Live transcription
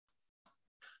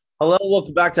Hello,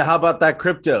 welcome back to How About That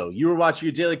Crypto. You are watching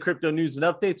your daily crypto news and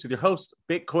updates with your host,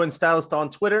 Bitcoin Stylist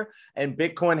on Twitter and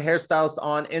Bitcoin Hairstylist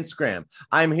on Instagram.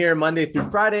 I'm here Monday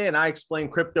through Friday, and I explain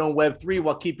crypto and Web3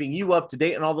 while keeping you up to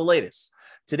date on all the latest.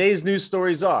 Today's news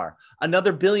stories are: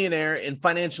 another billionaire and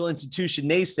financial institution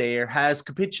naysayer has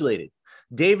capitulated.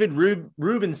 David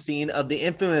Rubenstein of the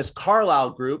infamous Carlyle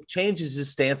Group changes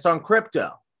his stance on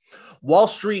crypto. Wall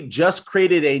Street just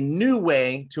created a new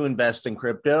way to invest in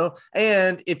crypto.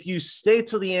 And if you stay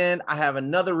till the end, I have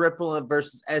another Ripple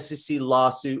versus SEC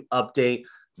lawsuit update.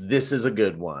 This is a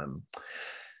good one.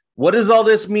 What does all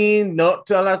this mean? No,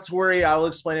 not to worry. I will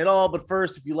explain it all. But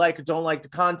first, if you like or don't like the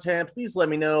content, please let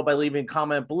me know by leaving a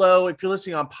comment below. If you're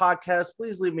listening on podcast,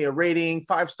 please leave me a rating.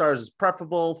 5 stars is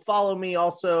preferable. Follow me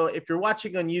also. If you're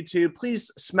watching on YouTube,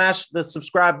 please smash the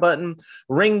subscribe button,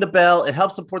 ring the bell. It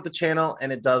helps support the channel,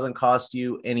 and it doesn't cost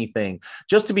you anything.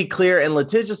 Just to be clear and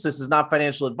litigious, this is not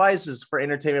financial advice. This is for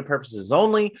entertainment purposes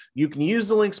only. You can use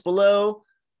the links below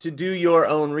to do your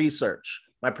own research.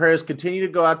 My prayers continue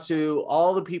to go out to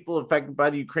all the people affected by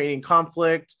the Ukrainian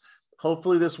conflict.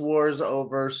 Hopefully this war is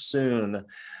over soon.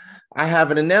 I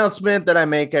have an announcement that I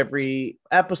make every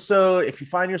episode. If you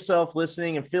find yourself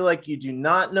listening and feel like you do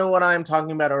not know what I'm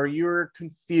talking about or you're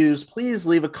confused, please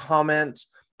leave a comment.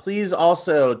 Please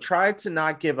also try to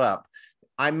not give up.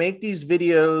 I make these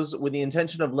videos with the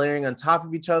intention of layering on top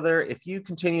of each other. If you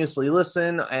continuously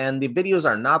listen and the videos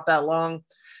are not that long,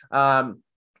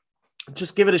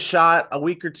 just give it a shot. A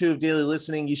week or two of daily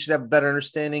listening, you should have a better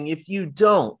understanding. If you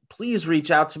don't, please reach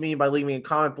out to me by leaving a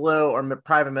comment below or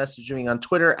private messaging me on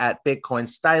Twitter at Bitcoin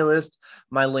Stylist.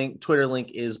 My Twitter link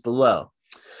is below.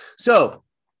 So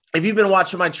if you've been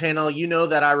watching my channel, you know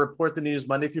that I report the news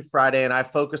Monday through Friday, and I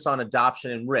focus on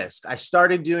adoption and risk. I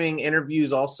started doing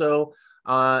interviews also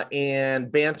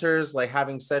and banters, like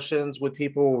having sessions with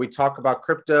people where we talk about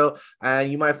crypto,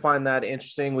 and you might find that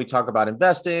interesting. We talk about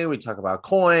investing, we talk about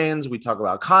coins, we talk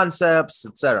about concepts,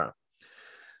 etc.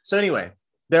 So anyway,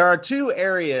 there are 2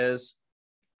 areas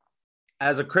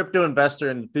as a crypto investor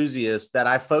and enthusiast that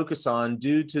I focus on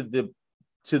due to the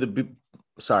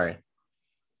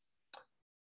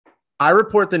I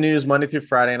report the news Monday through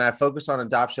Friday, and I focus on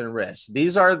adoption and risk.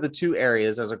 These are the 2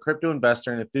 areas as a crypto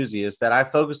investor and enthusiast that I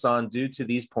focus on due to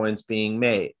these points being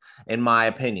made, in my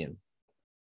opinion.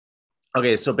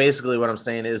 Okay, so basically what I'm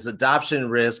saying is adoption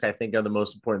and risk, I think, are the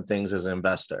most important things as an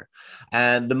investor.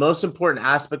 And the most important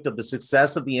aspect of the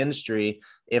success of the industry,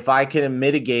 if I can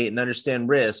mitigate and understand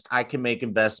risk, I can make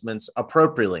investments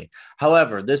appropriately.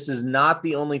 However, this is not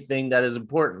the only thing that is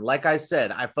important. Like I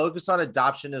said, I focus on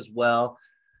adoption as well.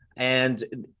 And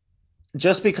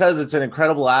just because it's an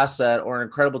incredible asset or an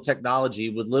incredible technology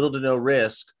with little to no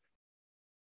risk,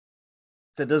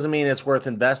 that doesn't mean it's worth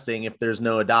investing if there's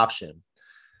no adoption.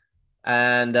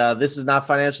 And this is not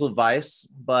financial advice,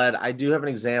 but I do have an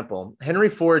example. Henry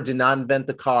Ford did not invent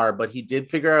the car, but he did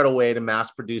figure out a way to mass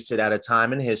produce it at a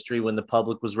time in history when the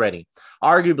public was ready.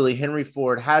 Arguably, Henry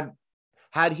Ford had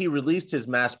he released his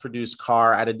mass-produced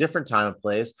car at a different time and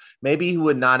place, maybe he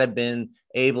would not have been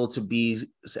able to be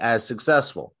as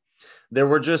successful. There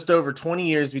were just over 20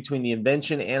 years between the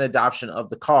invention and adoption of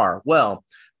the car. Well,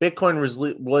 Bitcoin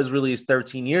was released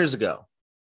 13 years ago.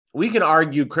 We can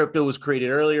argue crypto was created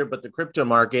earlier, but the crypto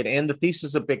market and the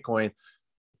thesis of Bitcoin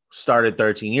started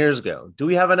 13 years ago. Do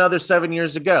we have another 7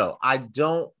 years to go? I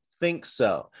don't think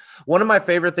so. One of my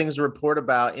favorite things to report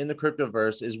about in the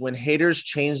cryptoverse is when haters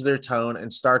change their tone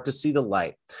and start to see the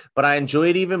light. But I enjoy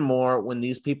it even more when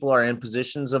these people are in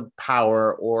positions of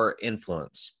power or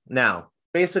influence. Now,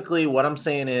 basically what I'm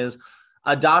saying is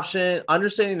adoption,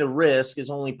 understanding the risk is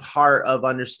only part of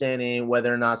understanding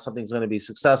whether or not something's going to be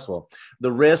successful.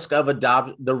 The risk of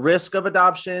adoption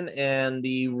and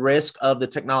the risk of the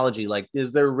technology, like,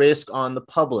 is there risk on the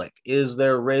public? Is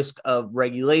there risk of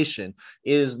regulation?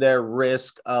 Is there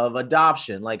risk of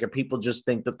adoption? Like, are people just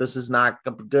think that this is not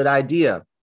a good idea?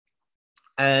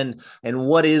 And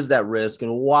what is that risk,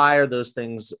 and why are those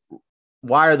things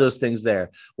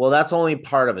there? Well, that's only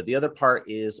part of it. The other part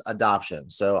is adoption.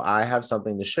 So I have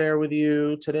something to share with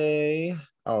you today.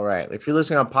 All right. If you're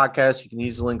listening on podcasts, you can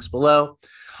use the links below.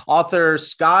 Author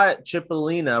Scott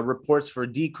Cipollina reports for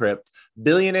Decrypt.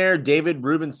 Billionaire David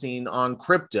Rubenstein on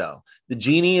crypto. The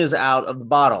genie is out of the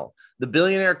bottle. The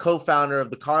billionaire co-founder of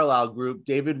the Carlyle Group,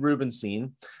 David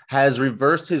Rubenstein, has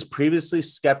reversed his previously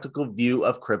skeptical view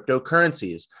of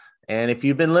cryptocurrencies. And if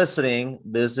you've been listening,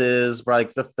 this is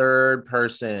like the 3rd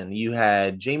person. You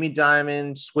had Jamie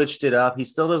Dimon switched it up. He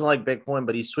still doesn't like Bitcoin,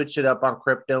 but he switched it up on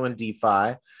crypto and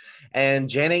DeFi. And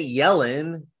Janet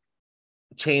Yellen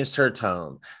changed her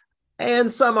tone.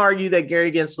 And some argue that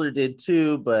Gary Gensler did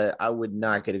too, but I would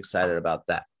not get excited about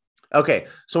that. Okay,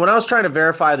 so when I was trying to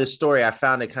verify this story, I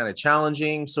found it kind of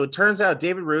challenging. So it turns out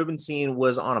David Rubenstein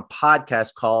was on a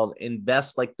podcast called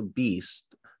Invest Like the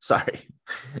Beast. Sorry,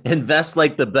 Invest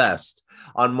Like the Best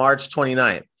on March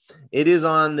 29th. It is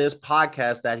on this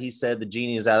podcast that he said the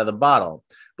genie is out of the bottle.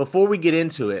 Before we get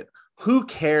into it, who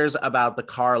cares about the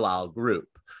Carlyle Group?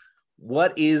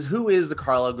 Who is the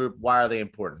Carlyle Group? Why are they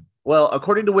important? Well,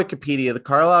 according to Wikipedia, the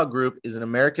Carlyle Group is an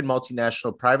American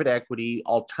multinational private equity,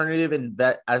 alternative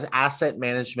asset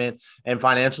management, and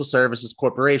financial services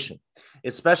corporation.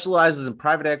 It specializes in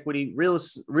private equity,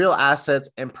 real assets,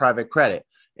 and private credit.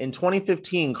 In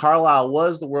 2015, Carlyle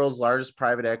was the world's largest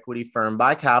private equity firm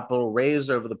by capital raised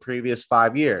over the previous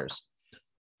 5 years,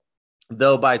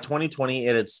 though by 2020,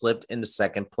 it had slipped into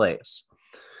second place.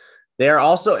 They are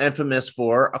also infamous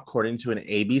for, according to an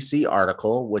ABC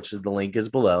article, which is the link is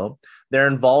below, their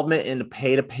involvement in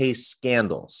pay-to-pay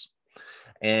scandals.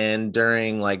 And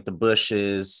during like the Bush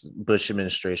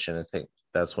administration, I think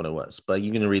that's what it was. But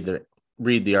you can read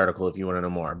the article if you want to know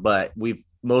more. But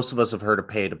most of us have heard of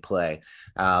pay to play.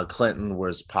 Clinton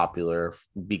was popularized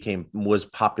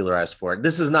for it.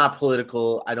 This is not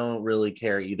political. I don't really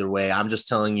care either way. I'm just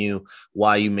telling you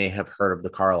why you may have heard of the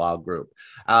Carlyle Group.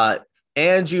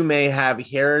 And you may have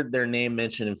heard their name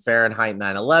mentioned in Fahrenheit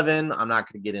 9/11. I'm not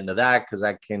going to get into that because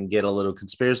that can get a little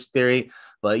conspiracy theory,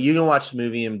 but you can watch the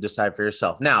movie and decide for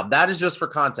yourself. Now, that is just for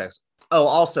context. Oh,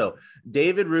 also,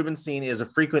 David Rubenstein is a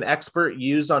frequent expert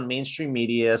used on mainstream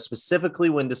media, specifically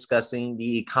when discussing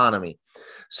the economy.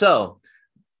 So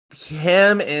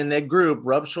him and the group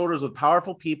rub shoulders with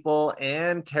powerful people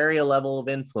and carry a level of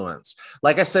influence.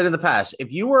 Like I said in the past, if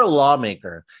you were a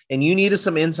lawmaker and you needed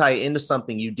some insight into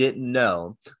something you didn't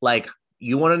know, like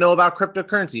you want to know about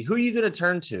cryptocurrency, who are you going to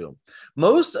turn to?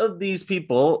 Most of these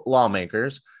people,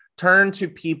 lawmakers, turn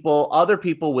to other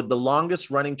people with the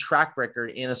longest running track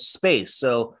record in a space.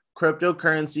 So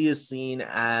cryptocurrency is seen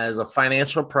as a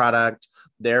financial product.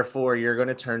 Therefore, you're going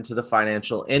to turn to the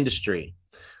financial industry.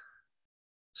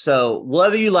 So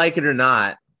whether you like it or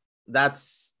not,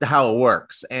 that's how it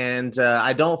works. And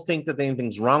I don't think that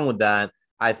anything's wrong with that.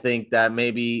 I think that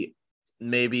maybe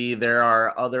there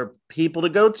are other people to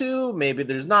go to. Maybe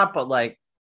there's not. But like,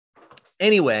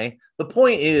 anyway, the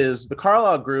point is the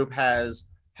Carlyle Group has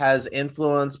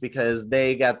influence because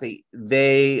they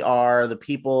are the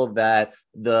people that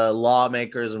the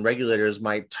lawmakers and regulators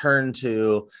might turn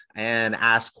to and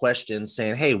ask questions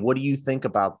saying, hey, what do you think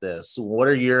about this? What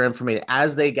are your information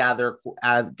as they gather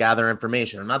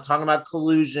information? I'm not talking about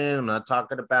collusion. I'm not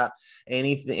talking about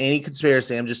any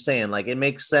conspiracy. I'm just saying, like, it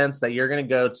makes sense that you're going to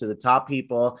go to the top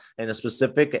people in a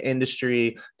specific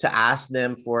industry to ask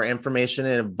them for information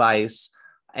and advice.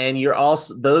 And you're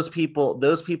also those people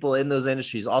in those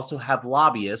industries also have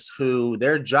lobbyists who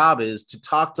their job is to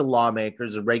talk to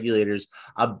lawmakers and regulators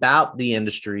about the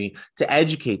industry to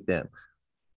educate them.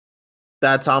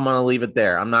 I'm going to leave it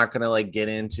there. I'm not going to like get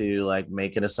into like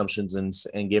making assumptions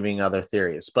and giving other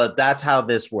theories, but that's how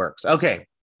this works. Okay,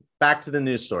 back to the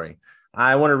news story.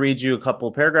 I want to read you a couple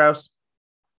of paragraphs.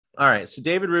 All right. So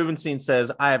David Rubenstein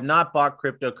says, I have not bought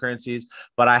cryptocurrencies,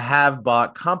 but I have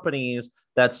bought companies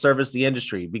that service the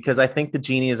industry because I think the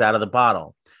genie is out of the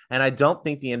bottle. And I don't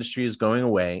think the industry is going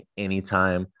away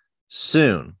anytime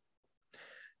soon.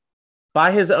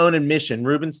 By his own admission,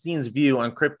 Rubenstein's view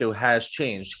on crypto has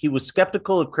changed. He was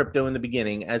skeptical of crypto in the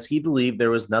beginning as he believed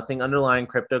there was nothing underlying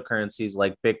cryptocurrencies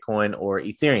like Bitcoin or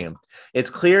Ethereum. It's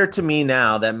clear to me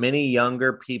now that many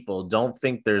younger people don't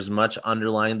think there's much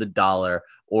underlying the dollar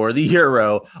or the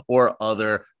euro or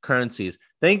other currencies.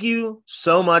 Thank you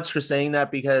so much for saying that,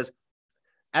 because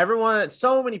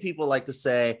so many people like to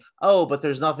say, oh, but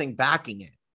there's nothing backing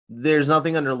it. There's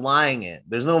nothing underlying it.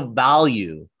 There's no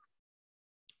value.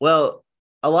 Well,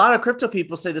 a lot of crypto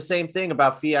people say the same thing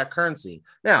about fiat currency.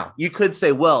 Now, you could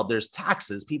say, well, there's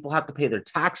taxes. People have to pay their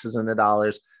taxes in the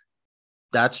dollars.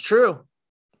 That's true.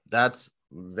 That's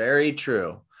very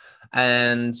true.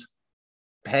 And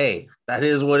hey, that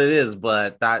is what it is.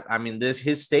 But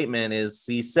his statement is,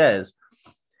 he says,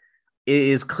 it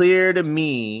is clear to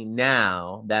me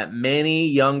now that many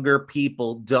younger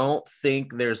people don't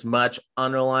think there's much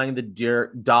underlying the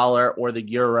dollar or the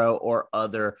euro or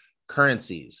other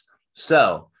currencies.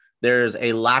 So there's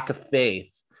a lack of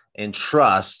faith and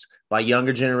trust by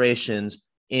younger generations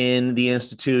in the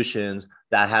institutions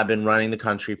that have been running the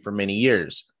country for many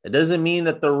years. It doesn't mean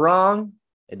that they're wrong.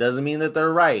 It doesn't mean that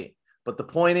they're right. But the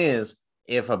point is,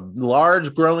 if a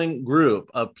large growing group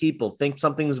of people think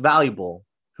something's valuable,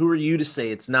 who are you to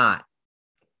say it's not?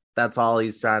 That's all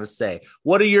he's trying to say.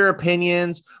 What are your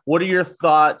opinions? What are your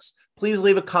thoughts? Please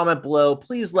leave a comment below.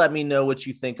 Please let me know what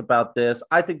you think about this.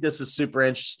 I think this is super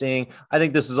interesting. I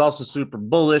think this is also super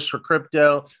bullish for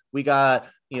crypto. We got,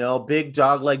 big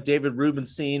dog like David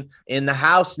Rubenstein in the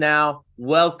house now.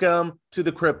 Welcome to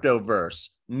the cryptoverse.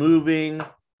 Moving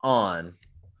on.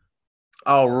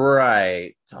 All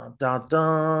right. Dun, dun,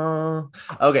 dun.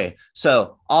 Okay,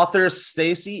 so author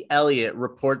Stacy Elliott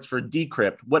reports for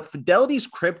Decrypt what Fidelity's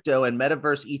crypto and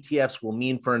metaverse ETFs will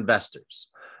mean for investors.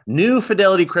 New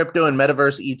Fidelity crypto and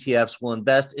metaverse ETFs will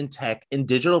invest in tech and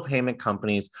digital payment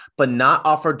companies, but not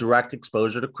offer direct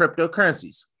exposure to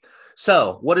cryptocurrencies.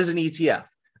 So, what is an ETF?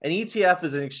 An ETF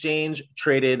is an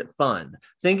exchange-traded fund.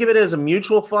 Think of it as a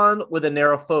mutual fund with a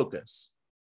narrow focus,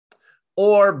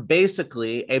 or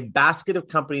basically a basket of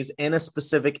companies in a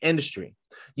specific industry.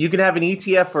 You can have an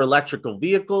ETF for electrical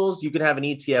vehicles. You can have an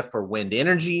ETF for wind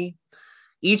energy.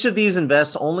 Each of these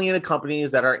invests only in the companies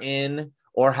that are in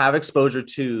or have exposure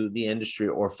to the industry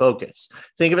or focus.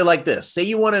 Think of it like this. Say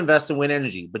you want to invest in wind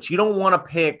energy, but you don't want to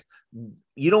pick,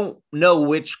 you don't know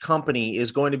which company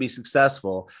is going to be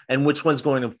successful and which one's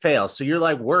going to fail. So you're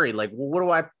like worried, like,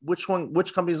 well, which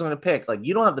company is going to pick? Like,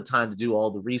 you don't have the time to do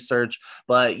all the research,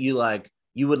 but you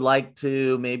would like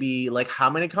to maybe, like, how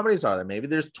many companies are there? Maybe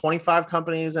there's 25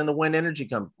 companies in the wind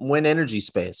energy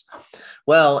space.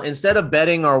 Well, instead of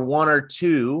betting on one or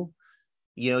two,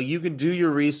 you can do your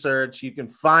research. You can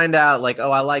find out like, oh,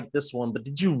 I like this one, but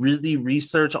did you really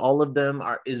research all of them?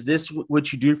 Is this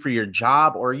what you do for your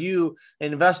job? Or are you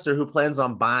an investor who plans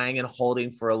on buying and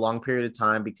holding for a long period of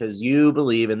time because you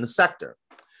believe in the sector?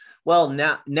 Well,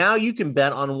 now you can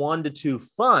bet on 1 to 2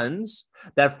 funds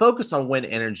that focus on wind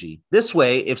energy. This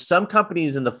way, if some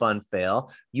companies in the fund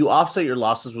fail, you offset your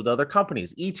losses with other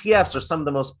companies. ETFs are some of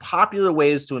the most popular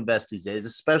ways to invest these days,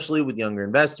 especially with younger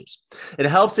investors. It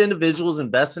helps individuals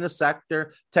invest in a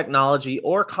sector, technology,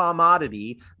 or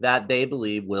commodity that they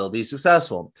believe will be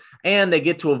successful. And they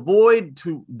get to avoid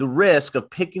the risk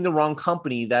of picking the wrong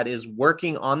company that is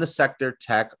working on the sector,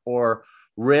 tech, or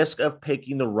risk of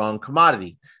picking the wrong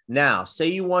commodity. Now, say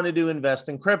you wanted to invest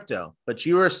in crypto, but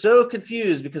you are so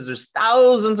confused because there's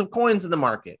thousands of coins in the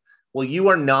market. Well, you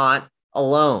are not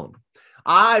alone.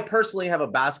 I personally have a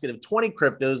basket of 20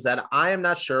 cryptos that I am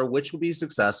not sure which will be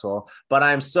successful, but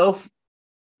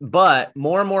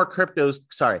more and more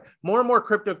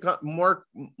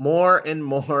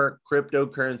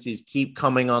cryptocurrencies keep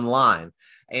coming online.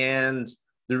 And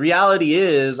the reality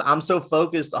is, I'm so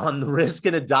focused on the risk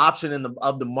and adoption in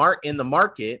the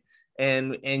market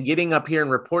and getting up here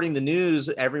and reporting the news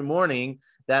every morning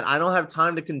that I don't have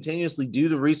time to continuously do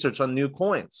the research on new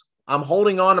coins. I'm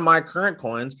holding on to my current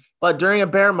coins, but during a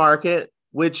bear market,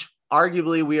 which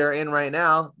arguably we are in right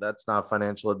now, that's not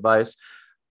financial advice.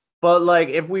 But like,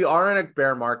 if we are in a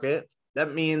bear market,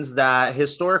 that means that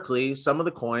historically some of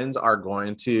the coins are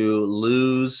going to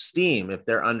lose steam if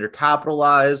they're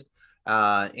undercapitalized.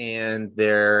 And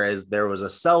there was a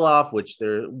sell-off, which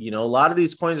a lot of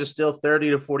these coins are still 30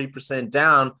 to 40%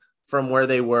 down from where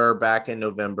they were back in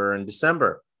November and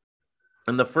December.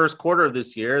 In the first quarter of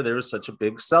this year, there was such a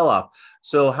big sell-off.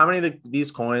 So how many of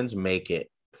these coins make it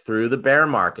through the bear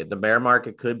market? The bear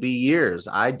market could be years.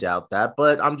 I doubt that,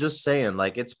 but I'm just saying,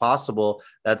 like, it's possible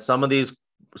that some of these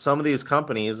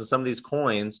companies and some of these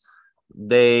coins,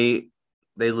 they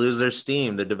lose their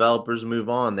steam. The developers move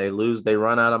on. They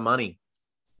run out of money.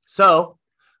 So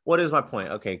what is my point?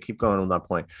 Okay, keep going with my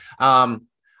point. I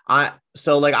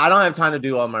don't have time to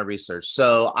do all my research.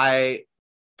 So I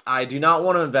do not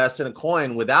want to invest in a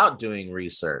coin without doing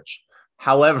research.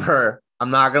 However,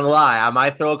 I'm not going to lie. I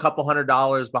might throw a couple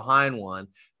 $100 behind one,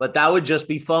 but that would just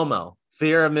be FOMO,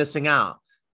 fear of missing out.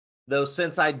 Though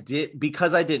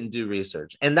because I didn't do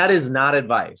research, and that is not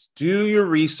advice. Do your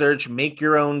research, make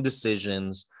your own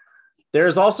decisions.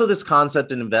 There's also this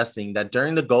concept in investing that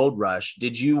during the gold rush,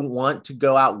 did you want to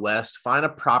go out west, find a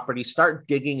property, start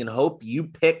digging and hope you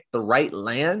pick the right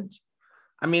land?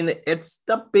 I mean, it's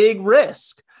the big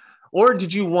risk. Or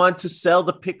did you want to sell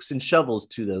the picks and shovels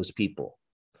to those people?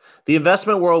 The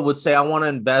investment world would say, I want to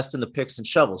invest in the picks and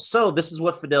shovels. So this is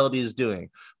what Fidelity is doing.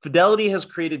 Fidelity has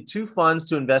created 2 funds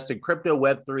to invest in crypto,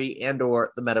 Web3, and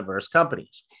or the metaverse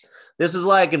companies. This is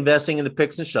like investing in the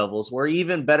picks and shovels, or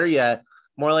even better yet,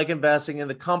 more like investing in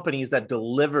the companies that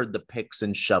delivered the picks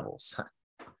and shovels.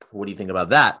 What do you think about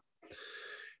that?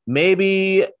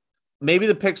 Maybe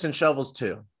the picks and shovels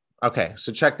too. Okay,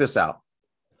 so check this out.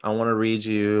 I want to read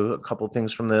you a couple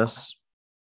things from this.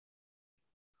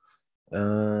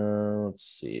 Let's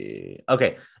see.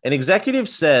 Okay. An executive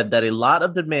said that a lot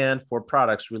of demand for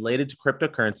products related to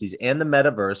cryptocurrencies and the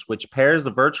metaverse, which pairs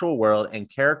the virtual world and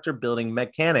character building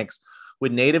mechanics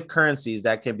with native currencies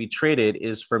that can be traded,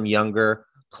 is from younger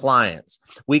clients.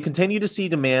 We continue to see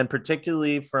demand,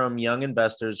 particularly from young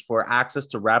investors, for access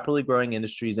to rapidly growing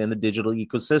industries in the digital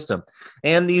ecosystem.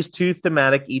 And these two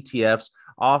thematic ETFs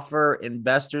offer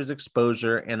investors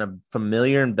exposure and a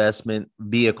familiar investment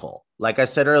vehicle. Like I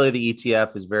said earlier, the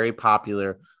ETF is very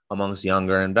popular amongst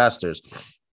younger investors.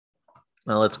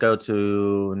 Now let's go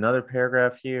to another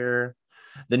paragraph here.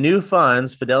 The new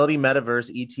funds, Fidelity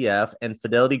Metaverse ETF and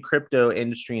Fidelity Crypto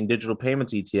Industry and Digital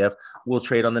Payments ETF, will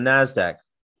trade on the NASDAQ.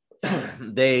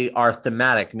 They are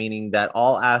thematic, meaning that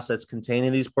all assets contained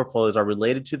in these portfolios are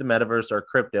related to the metaverse or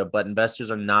crypto, but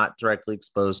investors are not directly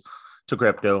exposed to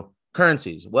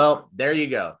cryptocurrencies. Well, there you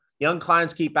go. Young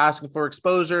clients keep asking for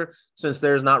exposure since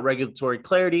there's not regulatory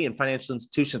clarity and financial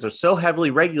institutions are so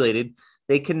heavily regulated,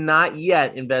 they cannot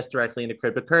yet invest directly into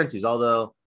cryptocurrencies,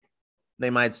 although they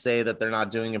might say that they're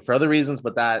not doing it for other reasons,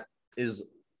 but that is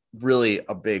really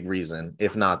a big reason,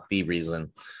 if not the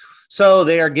reason. So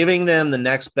they are giving them the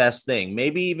next best thing.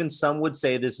 Maybe even some would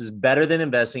say this is better than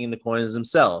investing in the coins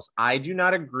themselves. I do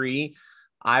not agree.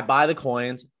 I buy the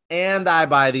coins and I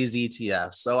buy these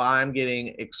ETFs. So I'm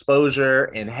getting exposure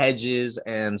and hedges.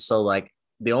 And so like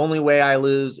the only way I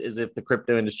lose is if the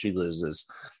crypto industry loses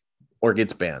or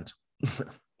gets banned.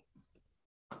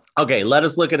 Okay, let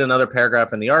us look at another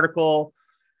paragraph in the article.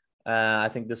 I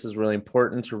think this is really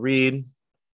important to read.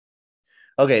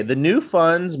 Okay, the new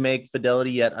funds make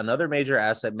Fidelity yet another major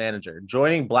asset manager,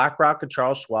 joining BlackRock and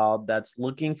Charles Schwab that's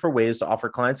looking for ways to offer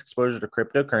clients exposure to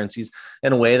cryptocurrencies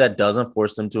in a way that doesn't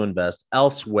force them to invest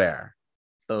elsewhere.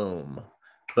 Boom,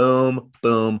 boom,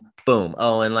 boom, boom.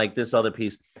 Oh, and like this other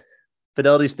piece,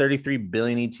 Fidelity's 33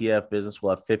 billion ETF business will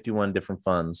have 51 different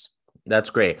funds. That's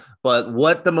great. But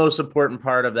what the most important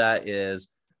part of that is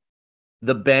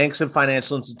the banks and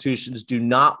financial institutions do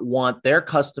not want their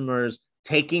customers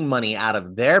taking money out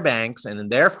of their banks and in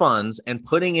their funds and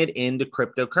putting it into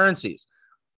cryptocurrencies.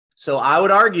 So I would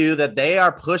argue that they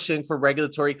are pushing for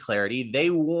regulatory clarity.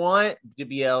 They want to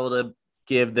be able to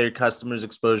give their customers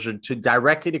exposure to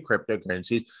directly to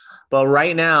cryptocurrencies. But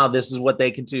right now, this is what they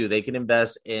can do. They can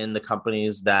invest in the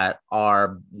companies that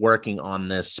are working on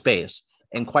this space.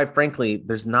 And quite frankly,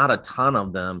 there's not a ton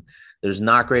of them. There's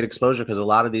not great exposure because a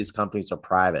lot of these companies are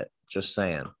private. Just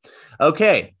saying.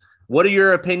 Okay. What are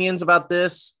your opinions about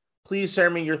this? Please share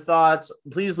me your thoughts.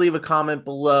 Please leave a comment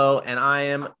below, and I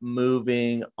am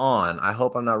moving on. I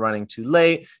hope I'm not running too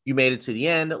late. You made it to the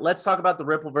end. Let's talk about the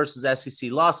Ripple versus SEC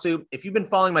lawsuit. If you've been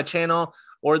following my channel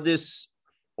or this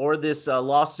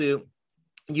lawsuit,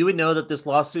 you would know that this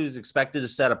lawsuit is expected to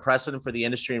set a precedent for the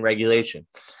industry and regulation.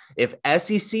 If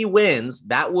SEC wins,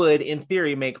 that would, in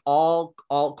theory, make all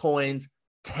altcoins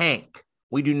tank.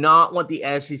 We do not want the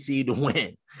SEC to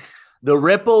win.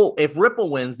 If Ripple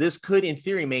wins, this could, in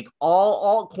theory, make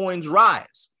all altcoins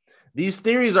rise. These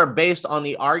theories are based on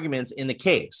the arguments in the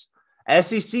case.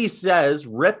 SEC says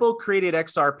Ripple created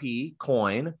XRP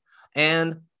coin,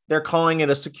 and they're calling it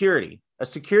a security. A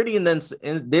security in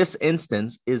this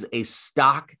instance is a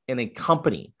stock in a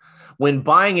company. When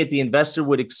buying it, the investor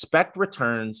would expect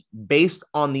returns based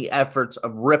on the efforts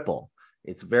of Ripple.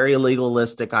 It's very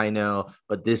legalistic, I know,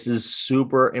 but this is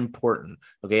super important.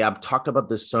 Okay, I've talked about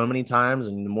this so many times,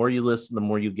 and the more you listen, the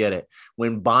more you get it.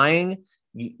 When buying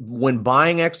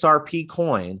XRP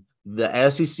coin, the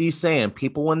SEC saying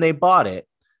people, when they bought it,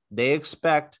 they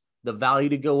expect the value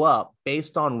to go up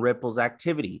based on Ripple's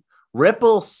activity.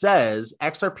 Ripple says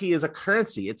XRP is a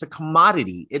currency. It's a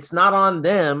commodity. It's not on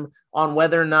them on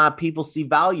whether or not people see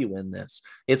value in this.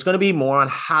 It's going to be more on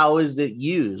how is it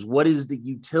used? What is the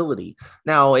utility?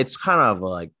 Now, it's kind of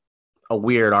like a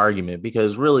weird argument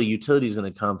because really utility is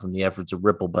going to come from the efforts of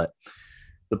Ripple. But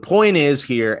the point is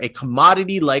here, a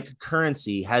commodity like a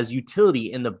currency has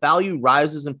utility and the value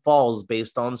rises and falls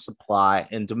based on supply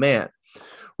and demand.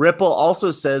 Ripple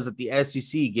also says that the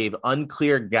SEC gave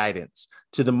unclear guidance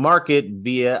to the market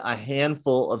via a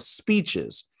handful of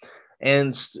speeches,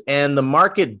 and the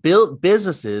market built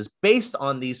businesses based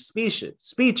on these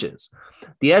speeches.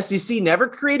 The SEC never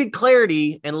created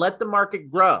clarity and let the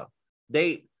market grow.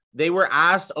 They were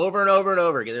asked over and over and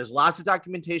over again. There's lots of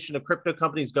documentation of crypto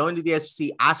companies going to the SEC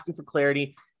asking for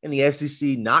clarity, and the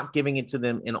SEC not giving it to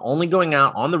them and only going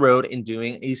out on the road and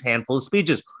doing these handful of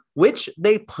speeches, which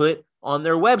they put on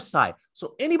their website.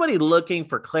 So anybody looking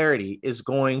for clarity is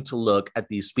going to look at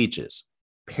these speeches,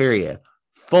 period.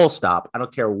 Full stop. I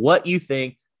don't care what you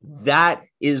think. That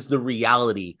is the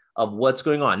reality of what's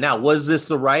going on. Now, was this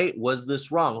the right? Was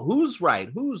this wrong? Who's right?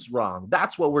 Who's wrong?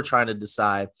 That's what we're trying to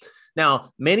decide.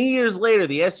 Now, many years later,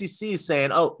 the SEC is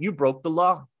saying, oh, you broke the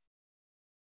law.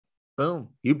 Boom,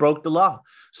 you broke the law.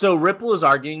 So Ripple is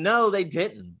arguing, no, they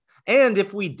didn't. And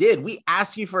if we did, we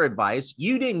asked you for advice.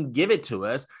 You didn't give it to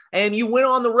us, and you went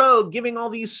on the road giving all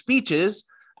these speeches.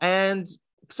 And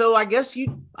so I guess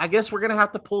we're going to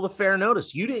have to pull the fair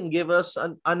notice. You didn't give us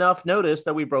enough notice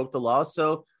that we broke the law.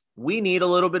 So we need a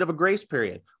little bit of a grace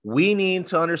period. We need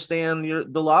to understand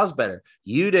the laws better.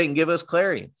 You didn't give us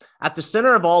clarity. At the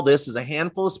center of all this is a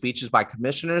handful of speeches by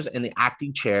commissioners and the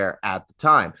acting chair at the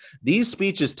time. These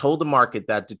speeches told the market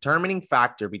that determining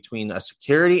factor between a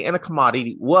security and a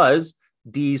commodity was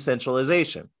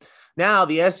decentralization. Now,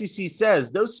 the SEC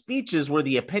says those speeches were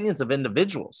the opinions of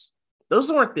individuals. Those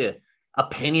weren't the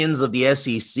opinions of the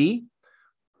SEC.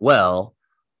 Well,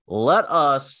 let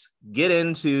us get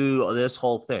into this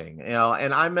whole thing,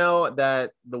 and I know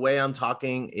that the way I'm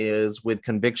talking is with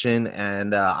conviction,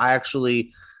 and I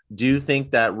actually do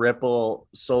think that Ripple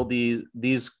sold the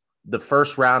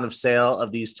first round of sale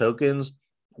of these tokens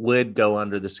would go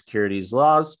under the securities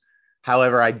laws.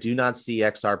 However, I do not see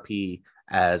XRP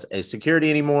as a security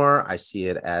anymore. I see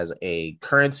it as a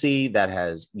currency that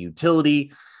has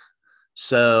utility.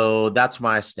 So that's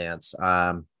my stance.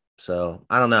 So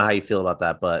I don't know how you feel about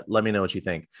that, but let me know what you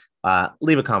think.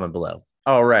 Leave a comment below.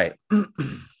 All right.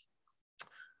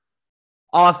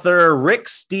 Author Rick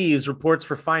Steves reports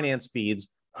for Finance Feeds.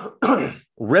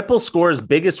 Ripple scores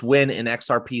biggest win in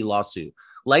XRP lawsuit,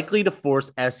 likely to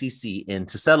force SEC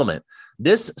into settlement.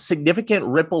 This significant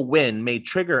Ripple win may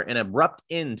trigger an abrupt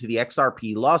end to the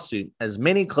XRP lawsuit, as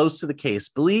many close to the case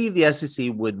believe the SEC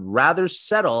would rather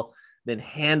settle than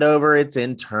hand over its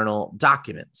internal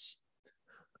documents.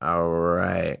 All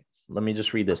right, let me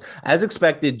just read this. As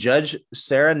expected, Judge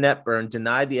Sarah Netburn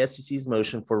denied the SEC's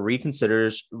motion for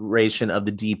reconsideration of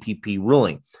the DPP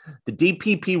ruling. The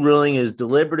DPP ruling is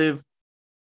deliberative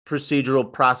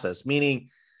procedural process, meaning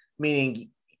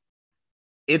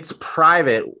it's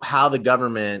private how the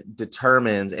government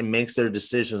determines and makes their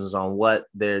decisions on what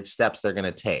their steps they're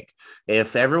going to take.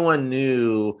 If everyone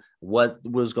knew what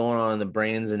was going on in the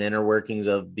brains and inner workings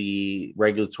of the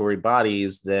regulatory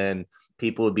bodies, then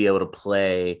people would be able to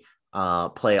play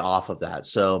off of that.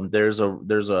 So there's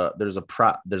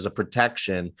a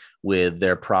protection with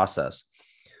their process.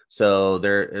 So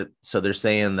they're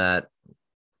saying that.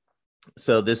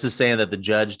 So this is saying that the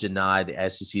judge denied the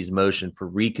SEC's motion for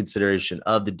reconsideration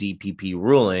of the DPP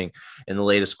ruling in the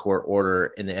latest court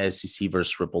order in the SEC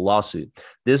versus Ripple lawsuit.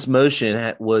 This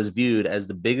motion was viewed as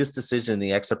the biggest decision in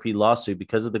the XRP lawsuit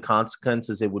because of the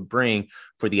consequences it would bring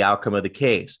for the outcome of the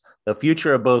case. The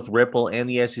future of both Ripple and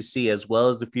the SEC, as well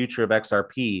as the future of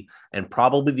XRP and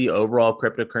probably the overall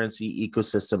cryptocurrency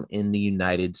ecosystem in the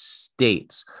United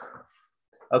States.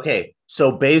 Okay,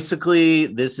 so basically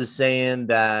this is saying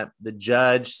that the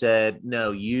judge said,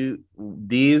 no,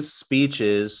 these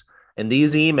speeches and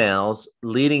these emails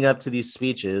leading up to these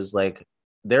speeches, like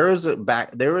there was a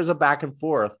back and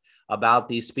forth about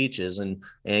these speeches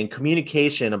and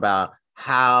communication about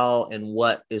how and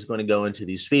what is going to go into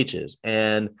these speeches.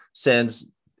 And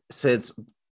since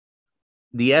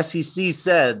the SEC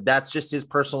said that's just his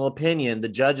personal opinion, the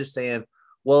judge is saying,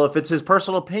 well, if it's his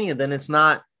personal opinion, then it's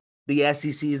not the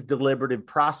SEC's deliberative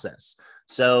process.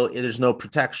 So there's no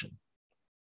protection.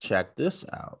 Check this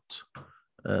out.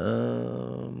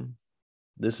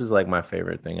 This is like my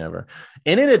favorite thing ever.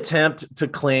 In an attempt to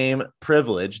claim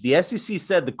privilege, the SEC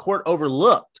said the court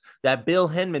overlooked that Bill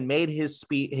Hinman made his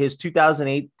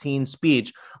 2018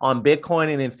 speech on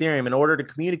Bitcoin and Ethereum in order to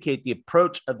communicate the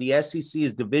approach of the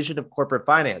SEC's Division of Corporate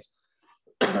Finance,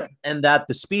 and that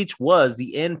the speech was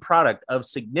the end product of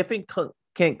significant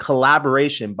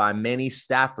collaboration by many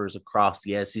staffers across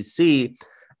the SEC,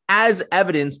 as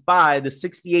evidenced by the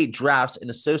 68 drafts and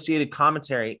associated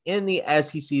commentary in the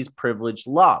SEC's privileged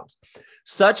logs.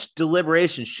 Such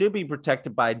deliberation should be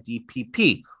protected by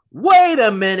DPP. Wait a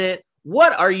minute.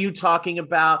 What are you talking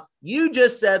about? You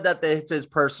just said that it's his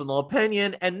personal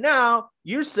opinion, and now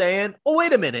you're saying, oh,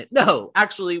 wait a minute. No,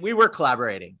 actually, we were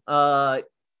collaborating.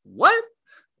 What?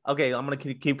 Okay, I'm going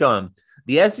to keep going.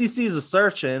 The SEC's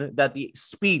assertion that the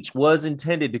speech was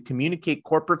intended to communicate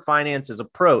corporate finance's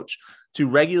approach to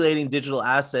regulating digital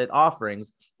asset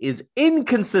offerings is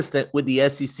inconsistent with the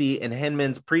SEC and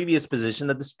Hinman's previous position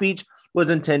that the speech was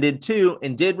intended to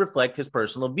and did reflect his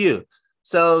personal view.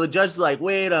 So the judge is like,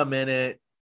 wait a minute,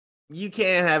 you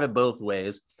can't have it both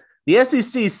ways. The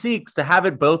SEC seeks to have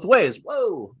it both ways.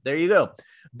 Whoa, there you go.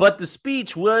 But the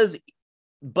speech was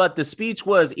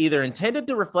either intended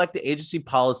to reflect the agency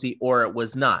policy or it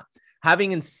was not.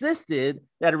 Having insisted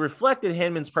that it reflected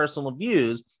Hinman's personal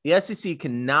views, the SEC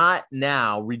cannot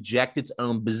now reject its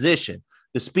own position.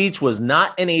 The speech was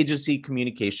not an agency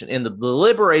communication, and the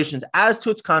deliberations as to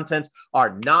its contents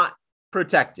are not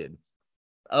protected.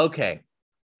 Okay,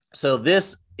 so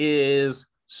this is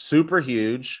super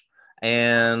huge.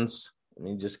 And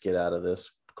let me just get out of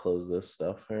this, close this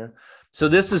stuff here. So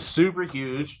this is super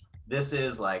huge. This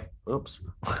is like, oops.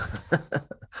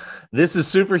 This is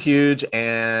super huge.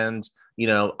 And,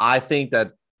 I think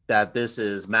that this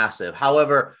is massive.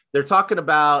 However, they're talking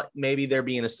about maybe there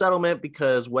being a settlement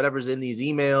because whatever's in these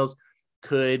emails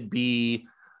could be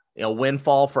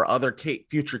windfall for other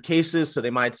future cases. So they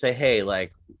might say, hey,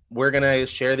 like, we're going to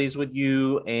share these with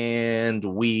you and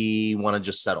we want to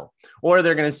just settle. Or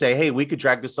they're going to say, hey, we could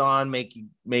drag this on, make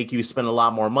you spend a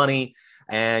lot more money.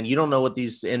 And you don't know what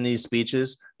these in these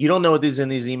speeches, you don't know what these in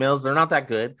these emails, they're not that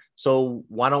good. So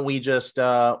why don't we just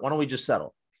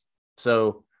settle?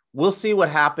 So we'll see what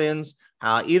happens.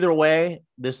 Either way,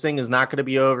 this thing is not going to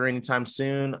be over anytime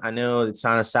soon. I know it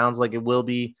kind of sounds like it will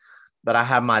be, but I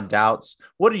have my doubts.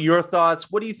 What are your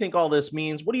thoughts? What do you think all this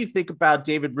means? What do you think about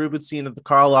David Rubenstein of the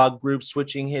Carlyle Group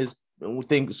switching his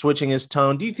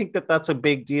tone? Do you think that that's a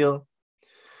big deal?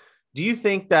 Do you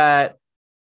think that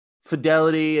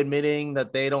Fidelity admitting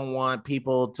that they don't want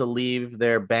people to leave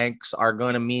their banks are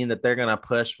going to mean that they're going to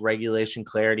push regulation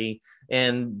clarity,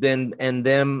 and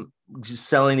them just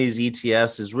selling these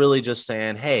ETFs is really just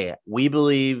saying, hey, we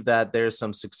believe that there's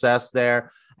some success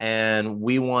there and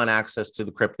we want access to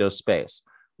the crypto space?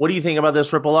 What do you think about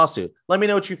this Ripple lawsuit? Let me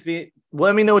know what you feel.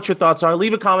 Let me know what your thoughts are.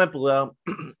 Leave a comment below.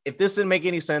 If this didn't make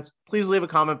any sense, please leave a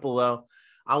comment below.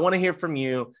 I want to hear from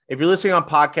you. If you're listening on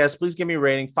podcast, please give me a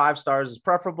rating. 5 stars is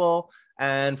preferable.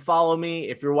 And follow me.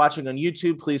 If you're watching on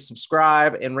YouTube, please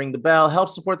subscribe and ring the bell. Help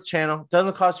support the channel.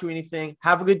 Doesn't cost you anything.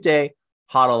 Have a good day.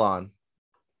 Hodl on.